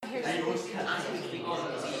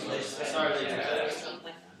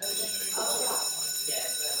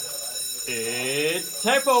It's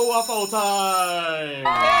Tefl Waffle time!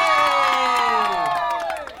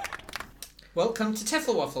 Welcome to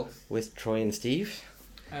Tefl Waffle. With Troy and Steve.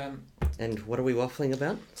 And what are we waffling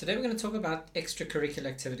about? Today we're going to talk about extracurricular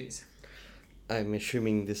activities. I'm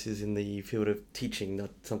assuming this is in the field of teaching, not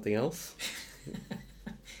something else.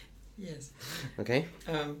 Yes. Okay.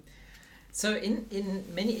 So in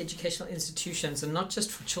many educational institutions, and not just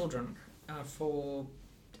for children,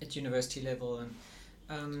 at university level,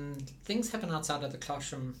 and things happen outside of the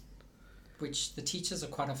classroom, which the teachers are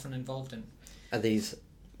quite often involved in. Are these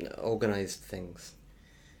organized things?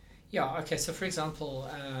 Yeah. Okay. So, for example,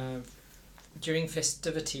 during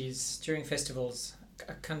festivals,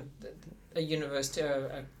 a university,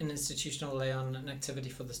 an institution will lay on an activity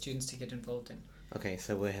for the students to get involved in. Okay,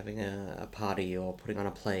 so we're having a party or putting on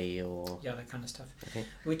a play or... Yeah, that kind of stuff. Okay.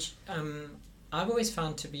 Which I've always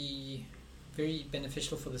found to be very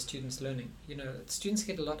beneficial for the students' learning. You know, students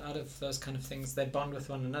get a lot out of those kind of things. They bond with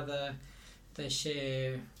one another. They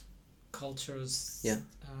share cultures. Yeah.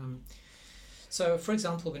 So, for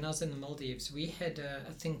example, when I was in the Maldives, we had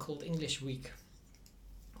a thing called English Week,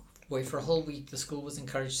 where for a whole week the school was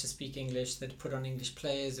encouraged to speak English. They'd put on English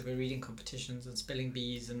plays, there were reading competitions and spelling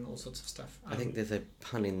bees and all sorts of stuff. I think there's a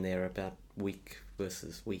pun in there about week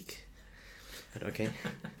versus week. But okay.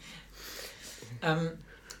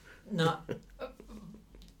 Now,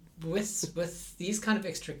 with these kind of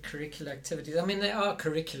extracurricular activities, I mean, they are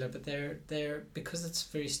curricular, but they're because it's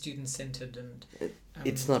very student centered and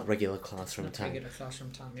it's not regular classroom it's not time. Regular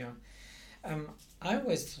classroom time, yeah. I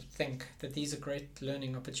always think that these are great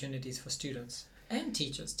learning opportunities for students and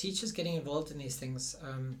teachers. Teachers getting involved in these things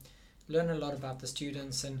learn a lot about the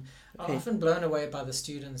students and are often blown away by the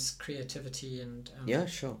students' creativity and. Yeah,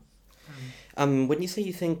 sure. When you say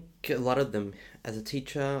you think a lot of them, as a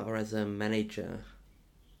teacher or as a manager,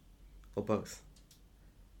 or both?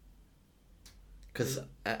 Because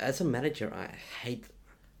as a manager, I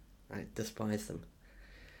despise them.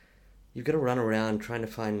 You've got to run around trying to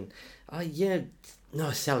find,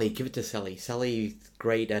 Sally, give it to Sally. Sally's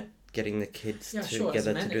great at getting the kids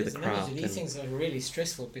together to do the craft. These things are really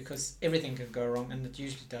stressful because everything can go wrong, and it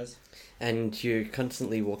usually does. And you're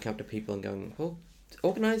constantly walking up to people and going, well,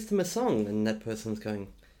 organise them a song, and that person's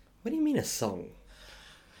going, what do you mean a song?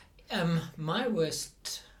 My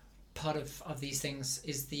worst part of these things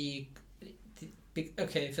is if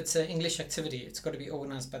it's an English activity, it's got to be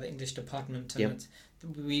organised by the English department, and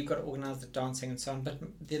we've got to organise the dancing and so on, but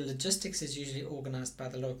the logistics is usually organised by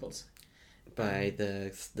the locals. By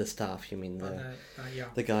the staff, you mean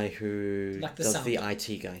the guy who like does sound. the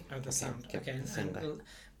IT guy. Oh, the sound. Yep, Okay. the sound guy.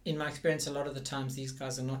 In my experience, a lot of the times these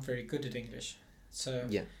guys are not very good at English, so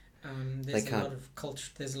there's a lot of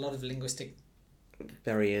culture. There's a lot of linguistic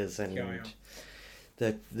barriers and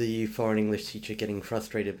the foreign English teacher getting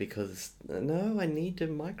frustrated because no, I need a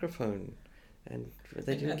microphone, and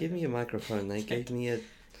they didn't give me a microphone. They gave me a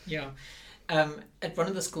at one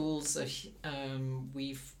of the schools,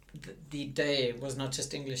 the day was not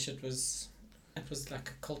just English. It was like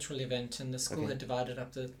a cultural event, and the school had divided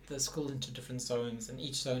up the school into different zones, and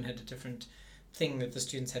each zone had a different thing that the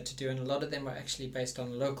students had to do, and a lot of them were actually based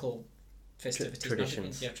on local festivities,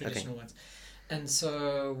 traditions. Traditional ones. And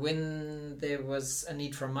so when there was a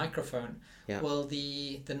need for a microphone, well,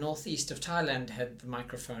 the northeast of Thailand had the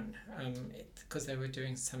microphone because they were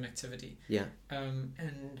doing some activity. Yeah.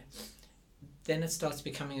 And then it starts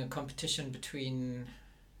becoming a competition between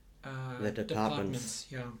the departments.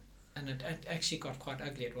 Yeah. And it actually got quite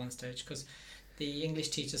ugly at one stage because the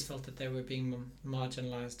English teachers felt that they were being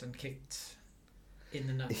marginalised and kicked in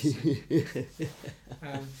the nuts.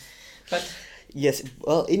 But... Yes,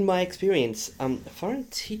 well, in my experience, foreign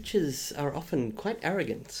teachers are often quite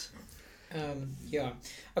arrogant.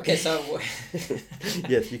 Okay, so...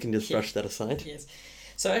 Yes, you can just brush that aside. Yes.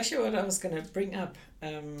 So actually what I was going to bring up,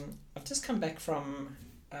 I've just come back from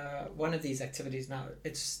one of these activities now.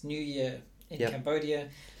 It's New Year in Cambodia.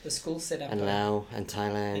 The school set up... And Laos and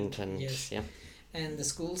Thailand and yes. And the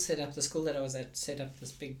school that I was at set up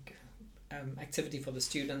this big activity for the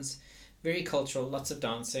students. Very cultural, lots of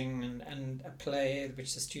dancing and a play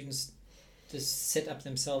which the students just set up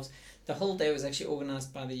themselves. The whole day was actually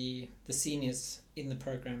organised by the seniors in the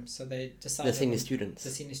program. So they decided... The senior students?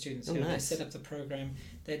 The senior students. Oh, nice. They set up the program.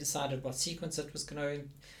 They decided what sequence it was going to...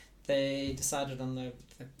 They decided on the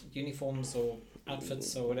uniforms or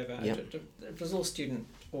outfits or whatever. Yep. It was all student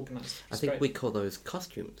organised. I think we call those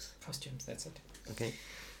costumes. Costumes, that's it. Okay.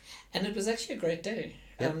 And it was actually a great day.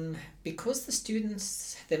 Yep. Because the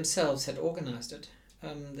students themselves had organised it,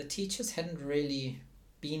 the teachers hadn't really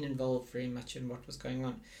been involved very much in what was going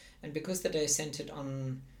on. And because the day centered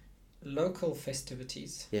on local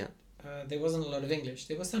festivities, there wasn't a lot of English.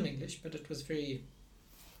 There was some English, but it was very...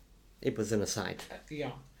 It was an aside.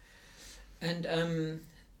 Yeah. And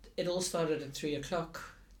it all started at 3:00,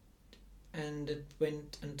 and it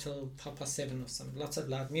went until 7:30 or something. Lots of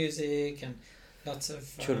loud music and lots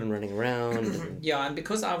of... Children running around. Yeah, and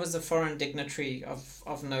because I was a foreign dignitary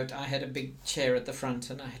of note, I had a big chair at the front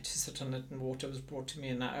and I had to sit on it, and water was brought to me,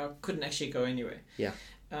 and I couldn't actually go anywhere. Yeah.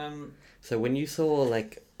 So when you saw,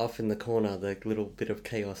 like, off in the corner, the little bit of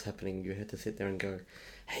chaos happening, you had to sit there and go,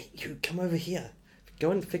 hey, you come over here.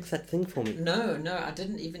 Go and fix that thing for me. No, I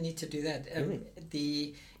didn't even need to do that.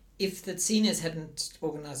 Really? If the seniors hadn't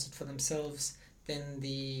organised it for themselves, then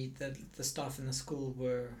the staff in the school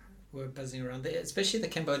were buzzing around. Especially the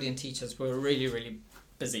Cambodian teachers were really, really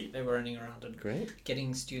busy. They were running around and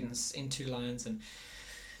getting students into lines. And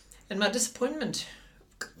my disappointment,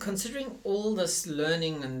 considering all this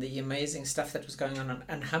learning and the amazing stuff that was going on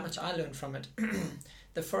and how much I learned from it,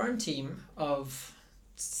 the foreign team of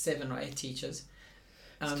 7 or 8 teachers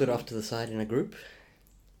stood off to the side in a group,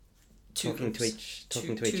 talking to each two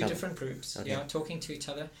other. Two different groups, okay. talking to each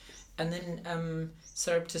other, and then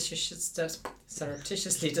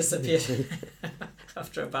surreptitiously disappeared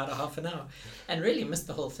after about a half an hour, and really missed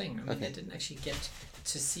the whole thing. I mean, they didn't actually get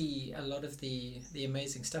to see a lot of the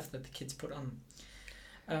amazing stuff that the kids put on.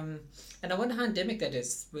 And I wonder how endemic that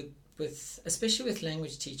is with especially with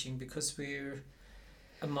language teaching, because we're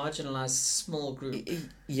a marginalized small group.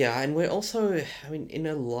 Yeah, and we're also, I mean, in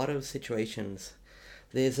a lot of situations,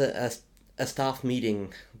 there's a staff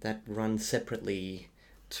meeting that runs separately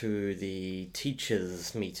to the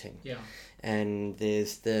teachers' meeting. Yeah. And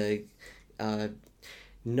there's the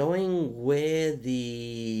knowing where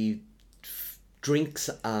the drinks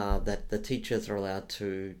are that the teachers are allowed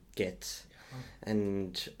to get,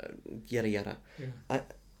 and yada yada. Yeah.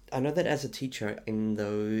 I know that as a teacher in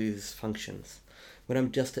those functions, when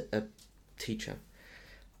I'm just a teacher,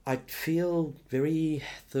 I feel very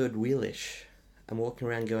third wheelish. I'm walking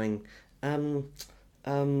around going, what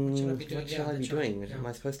should I be doing? Yeah. Am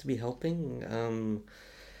I supposed to be helping?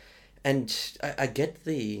 And I get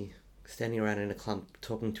the standing around in a clump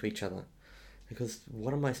talking to each other, because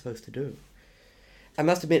what am I supposed to do? I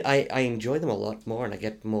must admit, I enjoy them a lot more, and I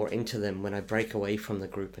get more into them when I break away from the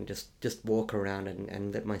group and just walk around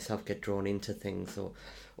and let myself get drawn into things,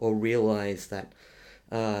 or realise that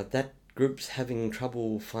that group's having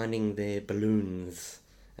trouble finding their balloons,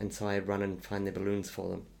 and so I run and find their balloons for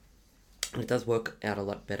them. And it does work out a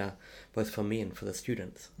lot better, both for me and for the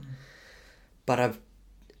students. But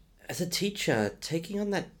as a teacher, taking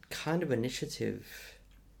on that kind of initiative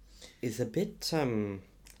is a bit...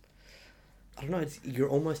 I don't know, you're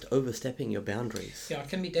almost overstepping your boundaries. Yeah, it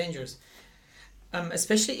can be dangerous.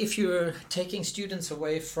 Especially if you're taking students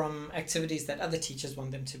away from activities that other teachers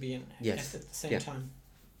want them to be in at the same time.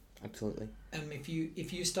 Absolutely.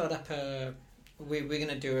 If you start up we're going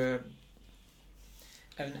to do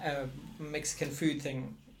a Mexican food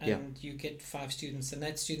thing, and you get 5 students, and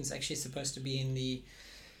that student's actually supposed to be in the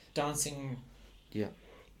dancing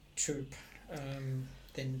troupe,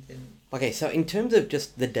 then okay, so in terms of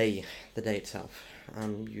just the day itself,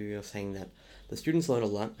 you're saying that the students learn a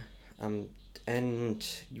lot, and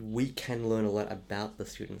we can learn a lot about the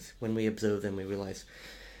students. When we observe them, we realize,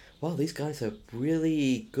 wow, these guys are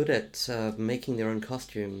really good at making their own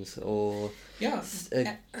costumes, or a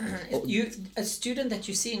student that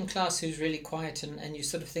you see in class who's really quiet and you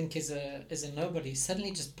sort of think is a nobody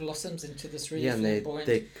suddenly just blossoms into this really flamboyant...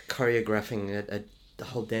 they're choreographing the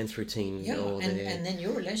whole dance routine. And then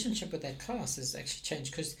your relationship with that class is actually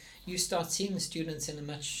changed, because you start seeing the students in a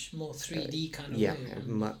much more 3D kind of way.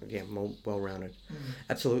 More well-rounded.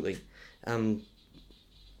 Absolutely.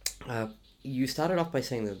 You started off by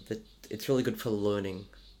saying that it's really good for learning,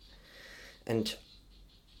 and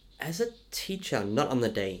as a teacher, not on the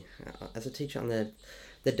day, as a teacher on the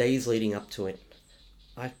days leading up to it,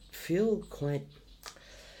 I feel quite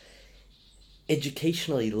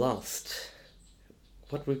educationally lost.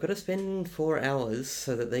 What, we've got to spend 4 hours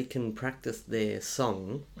so that they can practice their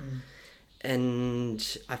song,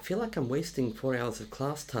 and I feel like I'm wasting 4 hours of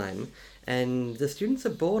class time, and the students are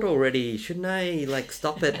bored already. Shouldn't I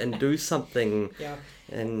stop it and do something? Yeah,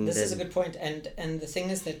 and this is a good point. And the thing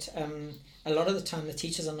is that a lot of the time the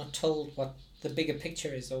teachers are not told what the bigger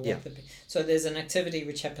picture is, or what so there's an activity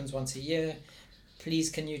which happens once a year.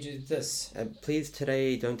 Please, can you do this? Please,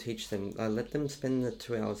 today, don't teach them. Let them spend the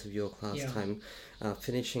 2 hours of your class time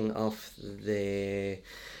finishing off their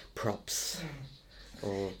props.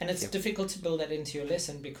 And it's difficult to build that into your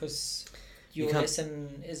lesson, because your can't-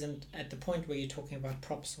 lesson isn't at the point where you're talking about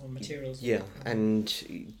props or materials. Yeah, and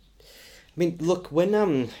I mean, look, when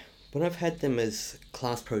I've had them as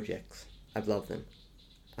class projects, I've loved them.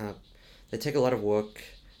 They take a lot of work.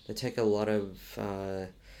 They take a lot of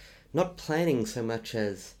not planning so much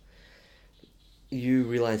as you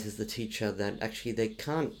realize as the teacher that actually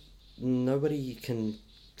nobody can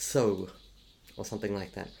sew or something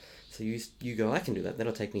like that. So you go, I can do that.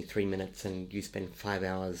 That'll take me 3 minutes, and you spend 5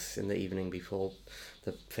 hours in the evening before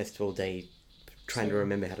the festival day trying to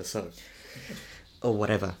remember how to sew or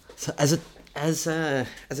whatever. So as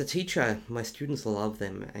a teacher, my students love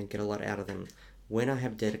them and get a lot out of them when I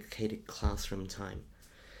have dedicated classroom time.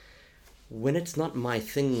 When it's not my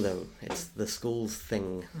thing, though, it's the school's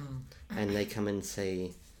thing, and they come and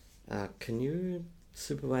say, can you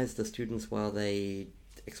supervise the students while they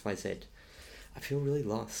XYZ? I feel really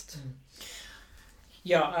lost.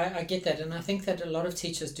 Yeah, I get that, and I think that a lot of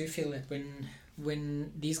teachers do feel that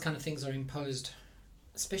when these kind of things are imposed,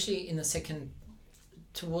 especially in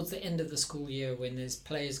towards the end of the school year, when there's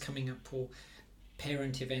plays coming up or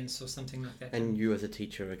parent events or something like that. And you as a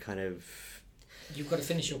teacher are kind of... You've got to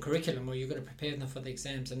finish your curriculum, or you've got to prepare them for the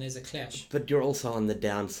exams, and there's a clash. But you're also on the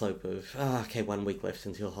downslope of, okay, 1 week left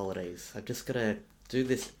until holidays. I've just got to do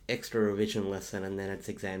this extra revision lesson, and then it's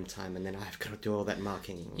exam time, and then I've got to do all that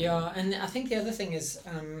marking. Yeah, and I think the other thing is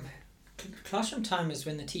classroom time is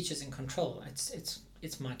when the teacher's in control.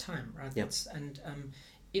 It's my time, right? Yep.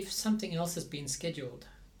 If something else has been scheduled,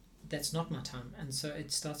 that's not my time, and so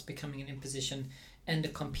it starts becoming an imposition and a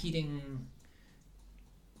competing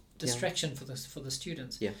distraction for the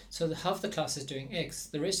students. Yeah. So half the class is doing X,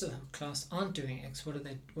 the rest of the class aren't doing X. What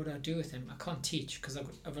do I do with them? I can't teach because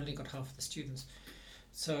I've only got half the students.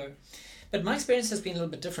 So, but my experience has been a little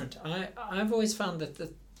bit different. I've always found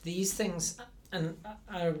that these things, and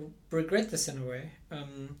I regret this in a way,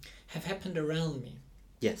 have happened around me.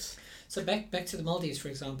 Yes. So back to the Maldives, for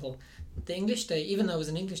example, the English day, even though I was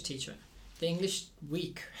an English teacher, the English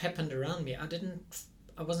week happened around me.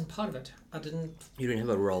 I wasn't part of it. You didn't have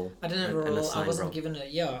a role. I didn't have a role. I wasn't given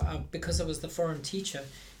because I was the foreign teacher.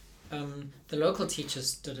 The local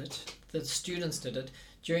teachers did it. The students did it.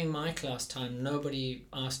 During my class time, nobody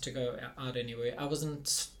asked to go out anywhere. I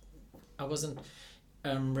wasn't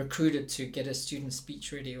recruited to get a student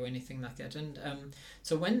speech ready or anything like that. And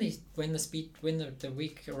so when the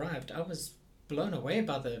week arrived, I was blown away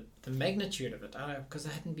by the magnitude of it. Because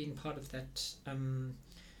I hadn't been part of that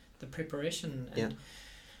the preparation.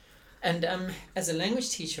 And as a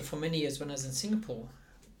language teacher for many years when I was in Singapore,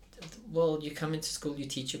 well, you come into school, you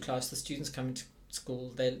teach your class, the students come into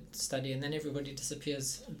school, they study, and then everybody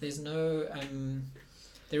disappears. There's no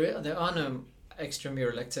there are no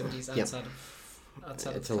extramural activities outside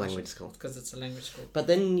of it's a language school, because it's a language school. But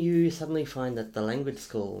then you suddenly find that the language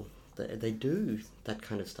school, they do that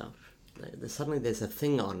kind of stuff. Suddenly there's a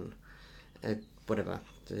thing on, whatever.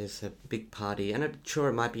 There's a big party, and I'm sure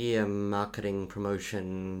it might be a marketing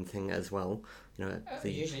promotion thing as well. You know,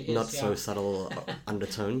 the not so subtle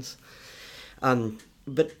undertones.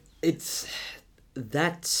 But it's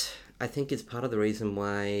that I think is part of the reason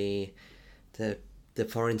why the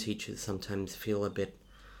foreign teachers sometimes feel a bit,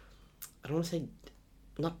 I don't want to say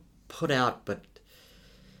not put out, but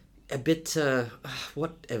a bit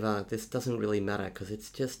whatever. This doesn't really matter because it's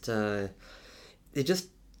just they're just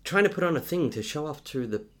trying to put on a thing to show off to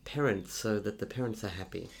the parents so that the parents are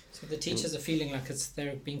happy. So the teachers are feeling like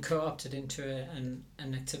they're being co-opted into an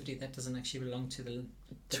activity that doesn't actually belong to the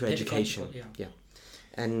to education. Yeah.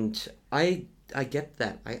 And I get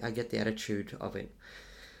that. I get the attitude of it.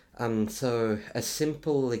 So a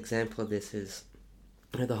simple example of this is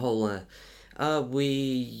the whole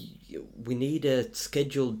we need a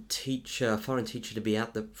scheduled teacher, foreign teacher, to be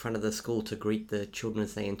out the front of the school to greet the children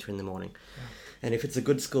as they enter in the morning. Yeah. And if it's a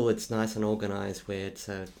good school, it's nice and organised where it's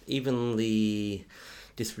a evenly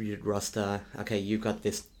distributed roster. Okay, you've got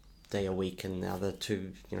this day a week, and the other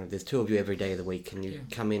two, there's 2 of you every day of the week, and you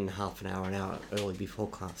come in half an hour early before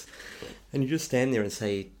class. And you just stand there and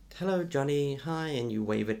say, hello, Johnny, hi, and you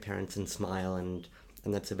wave at parents and smile, and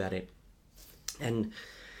that's about it. And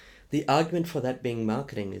the argument for that being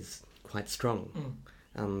marketing is quite strong.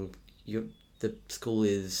 The school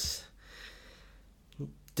is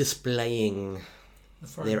displaying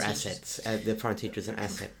their assets, the foreign teachers an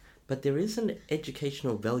asset, but there is an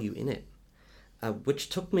educational value in it, which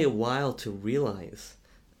took me a while to realise,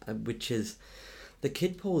 which is the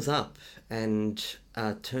kid pulls up and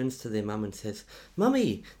turns to their mum and says,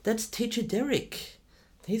 "Mummy, that's Teacher Derek.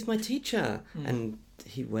 He's my teacher." And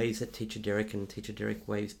he waves at Teacher Derek, and Teacher Derek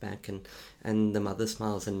waves back, and the mother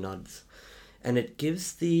smiles and nods. And it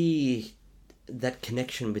gives that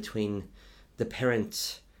connection between the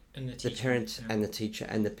parent And the the teacher. parent Yeah. and the teacher,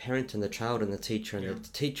 and the parent and the child and the teacher, and Yeah.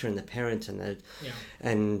 the teacher and the parent, and the Yeah.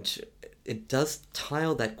 and it does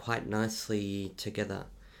tile that quite nicely together.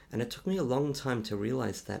 And it took me a long time to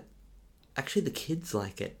realize that actually the kids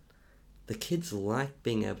like it. The kids like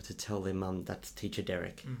being able to tell their mum, that's Teacher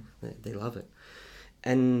Derek. They love it.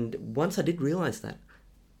 And once I did realize that,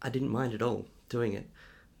 I didn't mind at all doing it,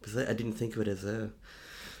 because I didn't think of it as a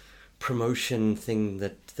promotion thing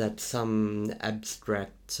that some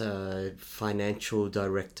abstract financial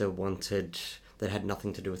director wanted that had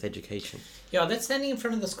nothing to do with education. Yeah, that standing in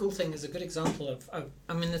front of the school thing is a good example of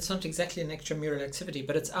I mean, it's not exactly an extramural activity,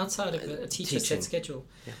 but it's outside of a teacher's set schedule.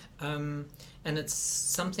 Yeah. And it's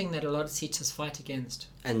something that a lot of teachers fight against.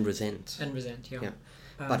 And resent. And resent, yeah.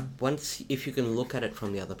 But once, if you can look at it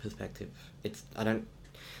from the other perspective, it's I don't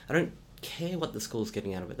care what the school's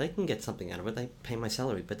getting out of it. They can get something out of it. They pay my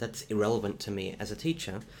salary, but that's irrelevant to me as a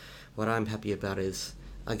teacher. What I'm happy about is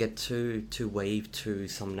I get to wave to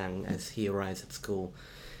Somnang as he arrives at school,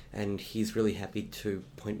 and he's really happy to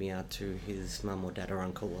point me out to his mum or dad or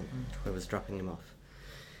uncle or whoever's dropping him off.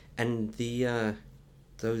 And the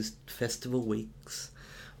those festival weeks,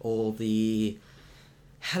 or the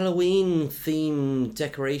Halloween themed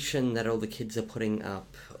decoration that all the kids are putting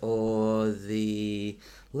up, or the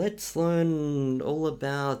let's learn all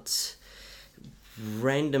about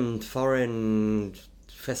random foreign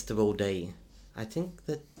festival day. I think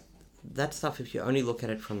that stuff, if you only look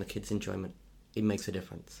at it from the kids' enjoyment, it makes a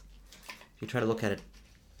difference. If you try to look at it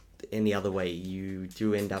any other way, you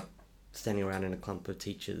do end up standing around in a clump of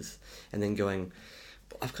teachers and then going,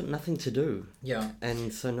 I've got nothing to do. Yeah.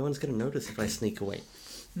 And so no one's going to notice if I sneak away.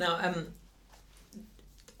 Now,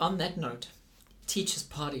 on that note, teachers'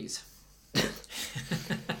 parties.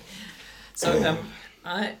 So,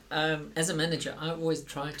 I as a manager, I always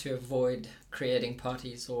try to avoid creating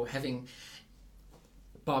parties or having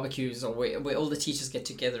barbecues or where all the teachers get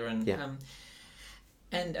together and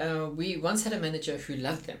we once had a manager who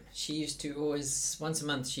loved them. She used to always, once a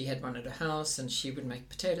month, she had one at her house, and she would make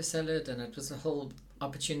potato salad, and it was a whole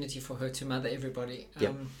opportunity for her to mother everybody.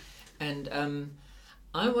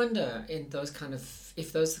 I wonder if those kind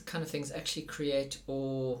of things actually create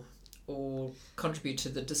or contribute to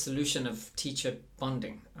the dissolution of teacher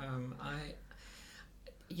bonding.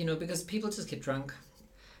 Because people just get drunk.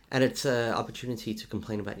 And it's an opportunity to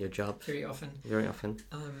complain about your job. Very often. Very often.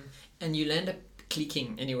 And you land up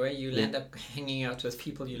cliquing anyway. You land up hanging out with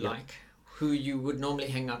people you like, who you would normally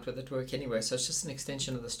hang out with at work anyway. So it's just an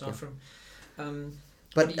extension of the staff room.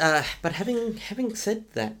 But having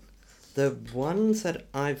said that, the ones that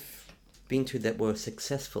I've been to that were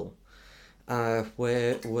successful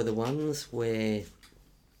were the ones where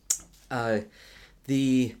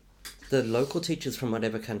the local teachers from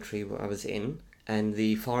whatever country I was in, and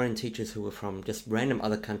the foreign teachers who were from just random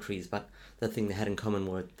other countries, but the thing they had in common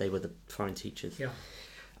were they were the foreign teachers. Yeah.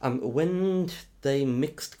 When they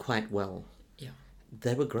mixed quite well,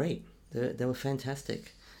 they were great. They were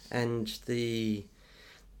fantastic, and the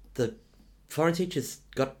foreign teachers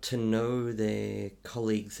got to know their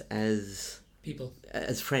colleagues as people,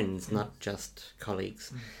 as friends, not just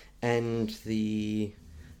colleagues, and the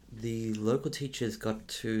local teachers got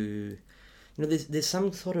to, there's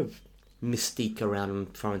some sort of mystique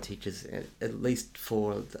around foreign teachers, at least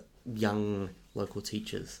for the young local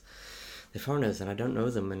teachers. They're foreigners and I don't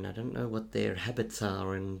know them, and I don't know what their habits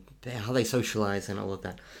are and how they socialize and all of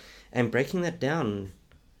that. And breaking that down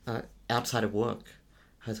outside of work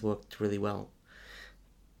has worked really well.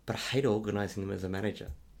 But I hate organizing them as a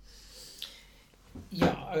manager.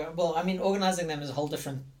 Yeah, well, I mean, organizing them is a whole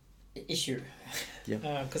different issue.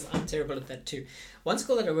 Yeah. Because I'm terrible at that too. One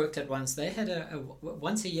school that I worked at once, they had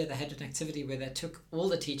once a year they had an activity where they took all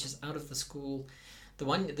the teachers out of the school.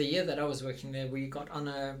 The year that I was working there, we got on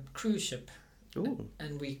a cruise ship. Ooh.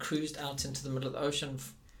 And we cruised out into the middle of the ocean,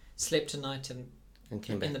 slept a night and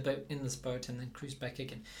came back in this boat, and then cruised back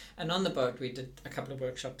again. And on the boat we did a couple of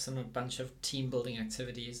workshops and a bunch of team building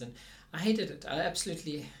activities, and I hated it. I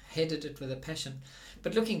absolutely hated it with a passion.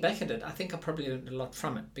 But looking back at it, I think I probably learned a lot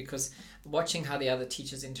from it, because watching how the other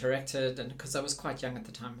teachers interacted, and because I was quite young at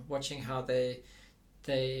the time, watching how they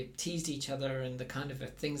teased each other and the kind of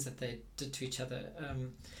things that they did to each other,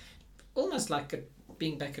 almost like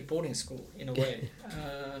being back at boarding school in a way.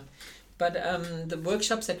 But the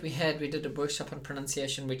workshops that we did a workshop on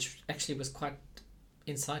pronunciation, which actually was quite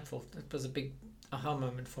insightful. It was a big aha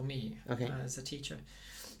moment for me as a teacher.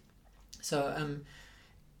 So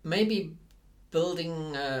maybe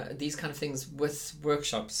building these kind of things with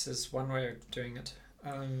workshops is one way of doing it.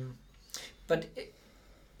 But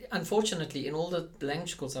unfortunately, in all the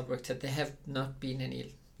language schools I've worked at, there have not been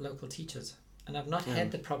any local teachers. and I've not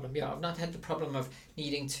had the problem. Yeah, I've not had the problem of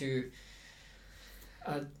needing to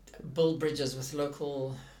build bridges with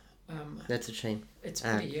local. That's a shame. It's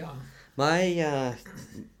pretty My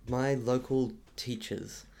local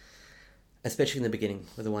teachers, especially in the beginning,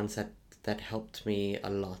 were the ones that helped me a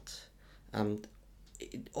lot.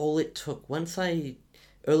 All it took once I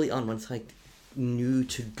knew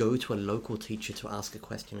to go to a local teacher to ask a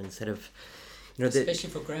question instead of, especially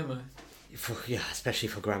for grammar. Especially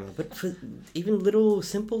for grammar, but for even little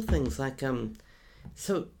simple things like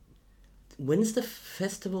so when's the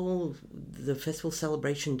festival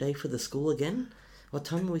celebration day for the school again? What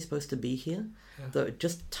time are we supposed to be here?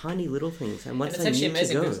 Just tiny little things, and once and it's I actually need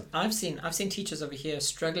amazing to go, because I've seen teachers over here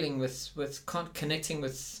struggling with connecting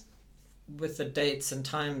with the dates and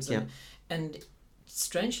times, and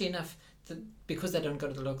strangely enough, because they don't go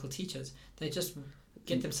to the local teachers, they just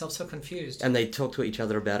get themselves so confused. And they talk to each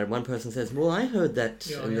other about it. One person says, "Well, I heard that,"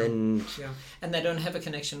 then and they don't have a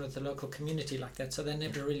connection with the local community like that, so they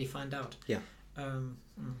never really find out.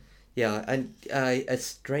 And a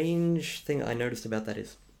strange thing I noticed about that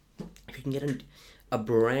is, if you can get a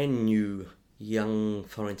brand new young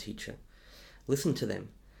foreign teacher, listen to them.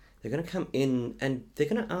 They're going to come in and they're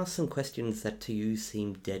going to ask some questions that to you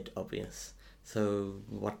seem dead obvious. So,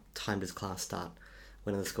 what time does class start?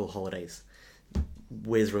 When are the school holidays?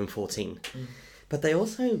 Where's room 14? But they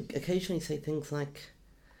also occasionally say things like,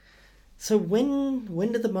 "So when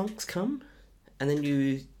do the monks come?" And then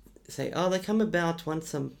you say, "Oh, they come about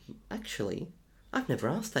once a..." Actually, I've never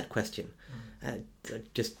asked that question.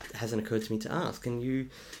 It just hasn't occurred to me to ask. And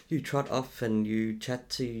you trot off and you chat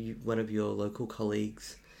to one of your local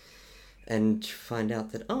colleagues and find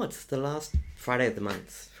out that, it's the last Friday of the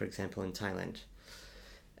month, for example, in Thailand.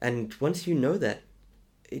 And once you know that,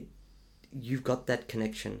 you've got that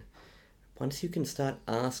connection. Once you can start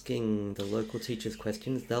asking the local teachers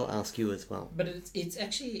questions, they'll ask you as well. But it's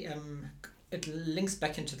actually it links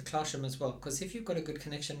back into the classroom as well, because if you've got a good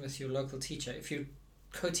connection with your local teacher, if you're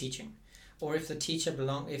co-teaching, or if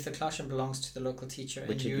the classroom belongs to the local teacher,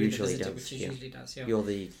 which and it you're usually the visitor, does, which it usually does,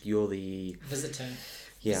 you're the visitor,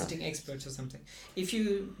 visiting expert or something. If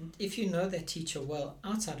you know that teacher well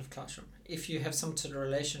outside of classroom, if you have some sort of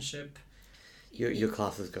relationship. Your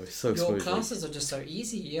classes go so your smoothly. Your classes are just so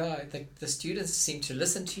easy. The students seem to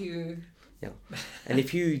listen to you. Yeah, and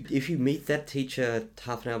if you meet that teacher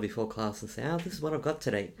half an hour before class and say, "This is what I've got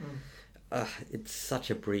today," it's such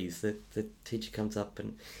a breeze. The teacher comes up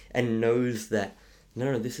and knows that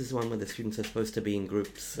no, this is the one where the students are supposed to be in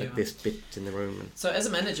groups at this bit in the room. So as a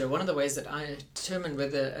manager, one of the ways that I determine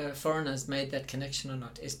whether a foreigner's made that connection or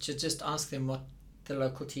not is to just ask them what the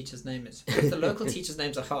local teacher's name is. If the local teachers'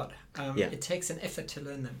 names are hard, it takes an effort to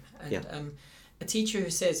learn them. And a teacher who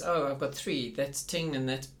says, "I've got 3, that's Ting and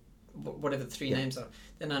that's whatever the 3 names are,"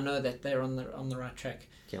 then I know that they're on the right track.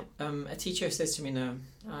 A teacher who says to me, "No,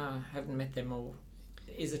 I haven't met them," or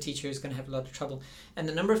is a teacher who's going to have a lot of trouble. And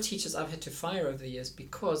the number of teachers I've had to fire over the years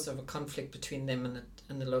because of a conflict between them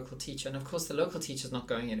and the local teacher. And of course the local teacher's not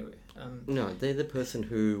going anywhere. No, they're the person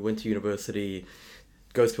who went to university,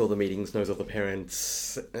 goes to all the meetings, knows all the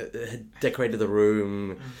parents, decorated the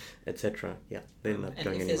room, etc. Yeah, they're not going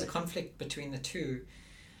anywhere. And if there's a conflict between the two,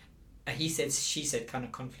 he said, she said kind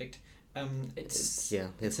of conflict,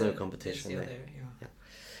 there's no competition there.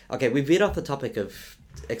 Okay, we veered off the topic of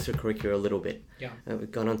extracurricular a little bit.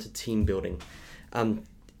 We've gone on to team building.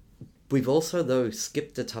 We've also, though,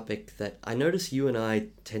 skipped a topic that I notice you and I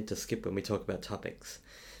tend to skip when we talk about topics,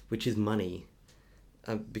 which is money.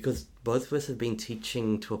 Because both of us have been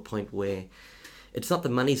teaching to a point where it's not that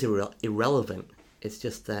money's irrelevant. It's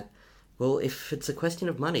just that, well, if it's a question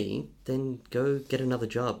of money, then go get another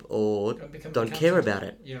job or don't care about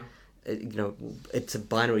it. It's a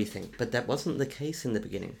binary thing. But that wasn't the case in the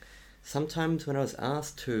beginning. Sometimes when I was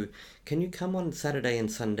asked can you come on Saturday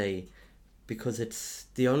and Sunday because it's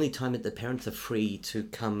the only time that the parents are free to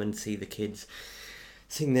come and see the kids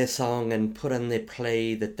sing their song and put on their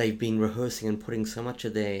play that they've been rehearsing and putting so much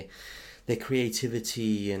of their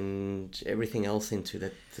creativity and everything else into,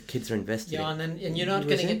 that the kids are invested in. And you're not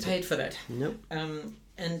going to get paid for that. Nope.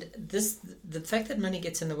 And the fact that money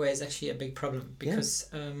gets in the way is actually a big problem, because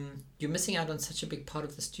you're missing out on such a big part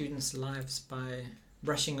of the students' lives by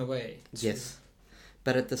rushing away. Yes.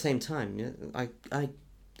 But at the same time,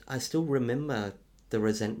 I still remember the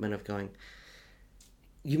resentment of going,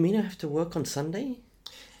 "You mean I have to work on Sunday?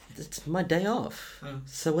 It's my day off.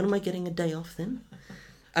 So when am I getting a day off then?"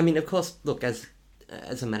 I mean, of course, look, as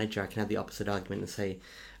a manager, I can have the opposite argument and say,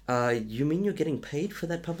 "You mean you're getting paid for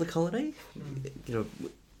that public holiday?"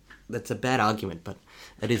 That's a bad argument, but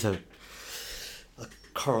it is a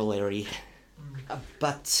corollary.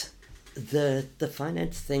 But The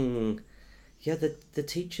finance thing, yeah, the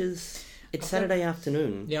teachers, it's Saturday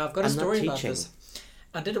afternoon. Yeah, I've got a I'm not story about teaching. this.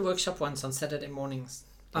 I did a workshop once on Saturday mornings,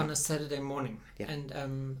 on a Saturday morning, Yeah.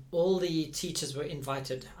 and all the teachers were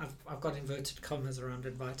invited. I've got inverted commas around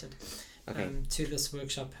invited, Okay. to this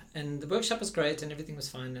workshop, and the workshop was great and everything was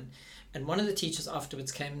fine. And one of the teachers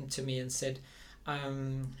afterwards came to me and said,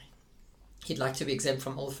 he'd like to be exempt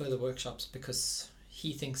from all further workshops because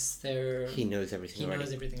he thinks He knows everything already.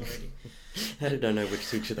 knows everything already. How did I know which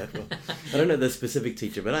teacher that was? I don't know the specific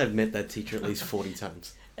teacher, but I've met that teacher at least 40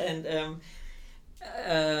 times. And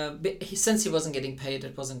but since he wasn't getting paid,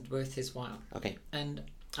 it wasn't worth his while. Okay. And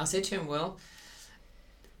I said to him, well,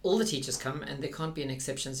 all the teachers come and there can't be any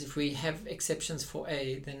exceptions. If we have exceptions for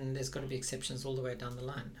A, then there's got to be exceptions all the way down the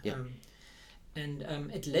line. Yeah.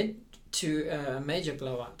 It led to a major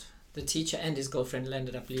blowout. The teacher and his girlfriend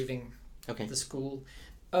ended up leaving Okay. the school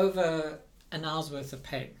over an hour's worth of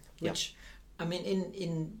pay, which, I mean,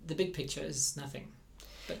 in the big picture is nothing.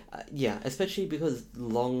 Yeah, especially because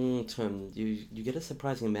long term, you get a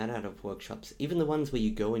surprising amount out of workshops. Even the ones where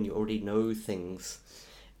you go and you already know things,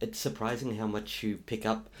 it's surprising how much you pick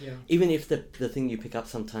up. Yeah. Even if the thing you pick up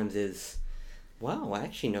sometimes is, wow, I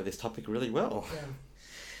actually know this topic really well. Yeah.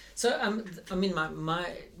 So I mean,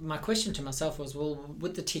 my question to myself was, well,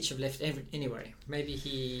 would the teacher have left anyway? Maybe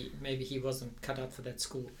he wasn't cut out for that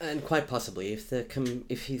school. And quite possibly,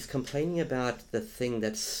 if he's complaining about the thing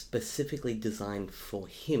that's specifically designed for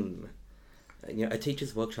him, a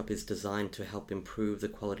teacher's workshop is designed to help improve the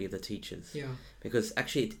quality of the teachers. Yeah. Because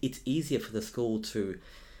actually, it's easier for the school to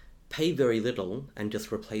pay very little and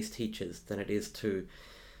just replace teachers than it is to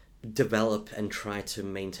develop and try to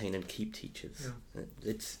maintain and keep teachers. Yeah.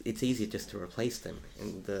 It's easier just to replace them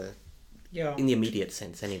in the Yeah. immediate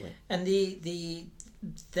sense anyway. And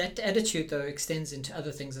that attitude though extends into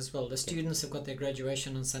other things as well. The students have got their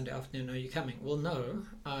graduation on Sunday afternoon. Are you coming? Well, no.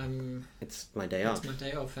 It's my day off. It's my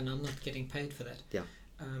day off, and I'm not getting paid for that. Yeah.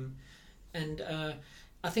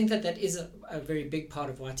 I think that is a very big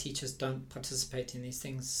part of why teachers don't participate in these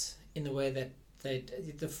things in the way that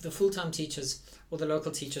the full-time teachers or the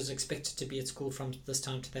local teachers are expected to be at school from this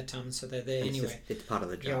time to that time, so they're there anyway. It's part of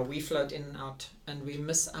the job. Yeah, we float in and out, and we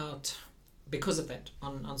miss out because of that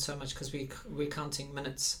on so much, because we're counting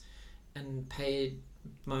minutes and paid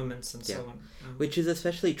moments and so on. Which is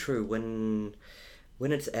especially true when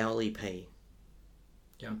it's hourly pay.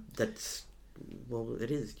 Yeah. That's, well,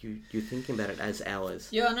 it is. You're thinking about it as hours.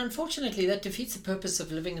 Yeah, and unfortunately that defeats the purpose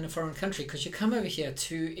of living in a foreign country, because you come over here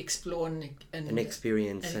to explore and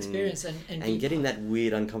experience and getting that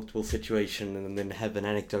weird, uncomfortable situation, and then have an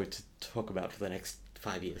anecdote to talk about for the next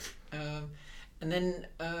 5 years. And then,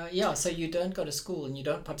 so you don't go to school and you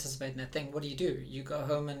don't participate in that thing. What do? You go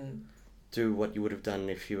home and do what you would have done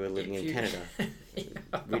if you were living in Canada.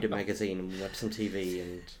 Read a magazine and watch some TV.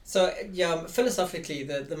 And so, yeah, philosophically,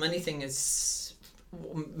 the money thing is,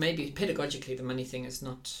 maybe pedagogically, the money thing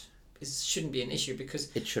shouldn't be an issue, because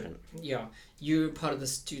it shouldn't. Yeah, you're part of the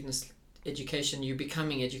student's education. You're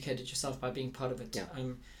becoming educated yourself by being part of it. Yeah.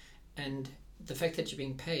 And the fact that you're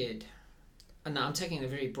being paid, and now I'm taking a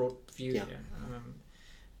very broad view here,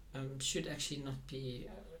 should actually not be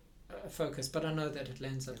a focus, but I know that it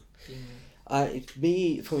lands up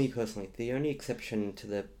being... For me personally, the only exception to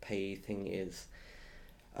the pay thing is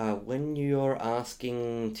when you're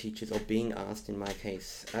asking teachers, or being asked in my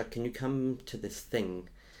case, can you come to this thing?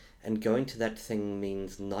 And going to that thing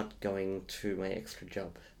means not going to my extra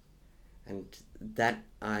job. And that,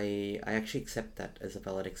 I actually accept that as a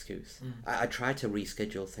valid excuse. I try to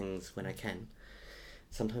reschedule things when I can.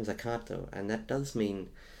 Sometimes I can't though, and that does mean,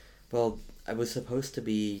 well, I was supposed to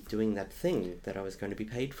be doing that thing that I was going to be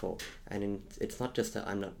paid for, and it's not just that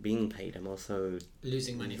I'm not being paid, I'm also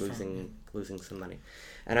losing some money.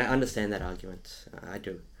 And I understand that argument, I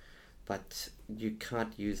do, but you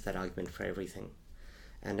can't use that argument for everything.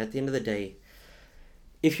 And at the end of the day,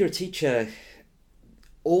 if you're a teacher,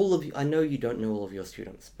 I know you don't know all of your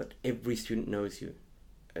students, but every student knows you,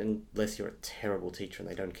 unless you're a terrible teacher and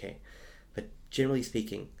they don't care. But generally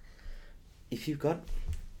speaking, if you've got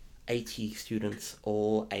 80 students,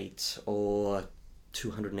 or 8, or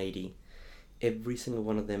 280, every single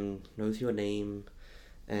one of them knows your name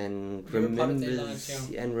and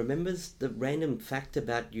remembers the random fact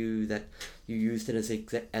about you that you used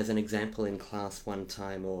it as an example in class one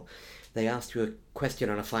time, or they asked you a question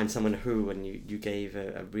on a Find Someone Who and you gave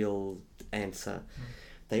a real answer.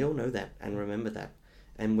 They all know that and remember that.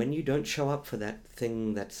 And when you don't show up for that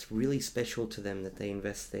thing that's really special to them, that they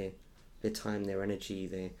invest their time, their energy,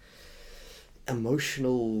 their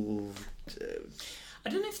emotional I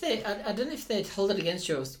don't know if they hold it against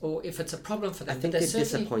you or if it's a problem for them. I think they're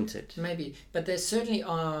disappointed. Maybe, but they certainly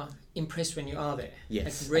are impressed when you are there.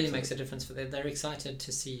 Yes, it really absolutely. makes a difference for them. They're excited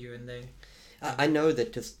to see you, and they. I know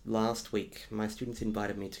that just last week, my students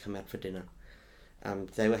invited me to come out for dinner.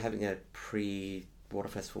 They were having a pre-Water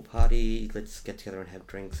Festival party. Let's get together and have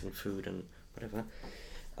drinks and food and whatever.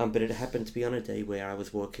 But it happened to be on a day where I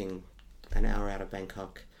was working an hour out of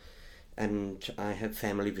Bangkok, and I had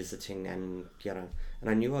family visiting, and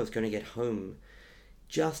I knew I was going to get home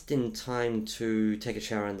just in time to take a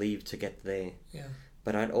shower and leave to get there. Yeah.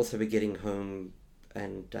 But I'd also be getting home,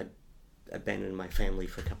 and I'd abandon my family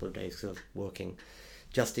for a couple of days because I was working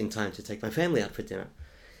just in time to take my family out for dinner.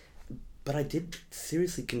 But I did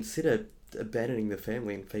seriously consider abandoning the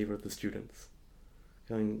family in favour of the students.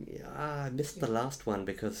 Going, I missed the last one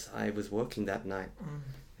because I was working that night.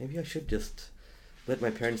 Maybe I should just let my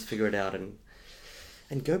parents figure it out and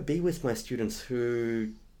go be with my students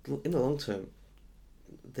who, in the long term,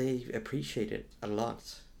 they appreciate it a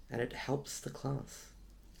lot and it helps the class.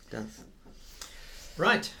 It does.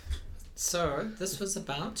 Right. So this was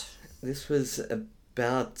about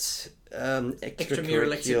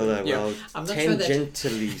extracurricular. activity. Yeah. Well, I'm not sure that-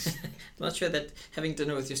 tangentially. I'm not sure that having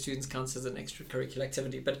dinner with your students counts as an extracurricular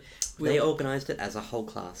activity, but They organised it as a whole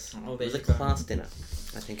class. Oh, It there was a you go. class dinner.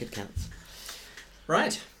 I think it counts.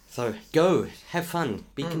 Right. So go, have fun,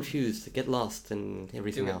 be confused, get lost, and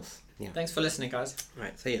everything Do it. else. Yeah. Thanks for listening, guys.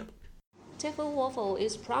 Right. See ya. Tefl Waffle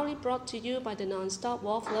is proudly brought to you by the non-stop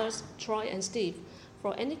wafflers Troy and Steve.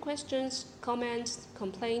 For any questions, comments,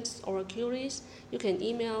 complaints, or queries, you can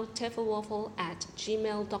email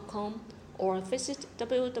teflwaffle@gmail.com or visit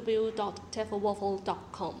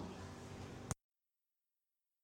www.teflwaffle.com.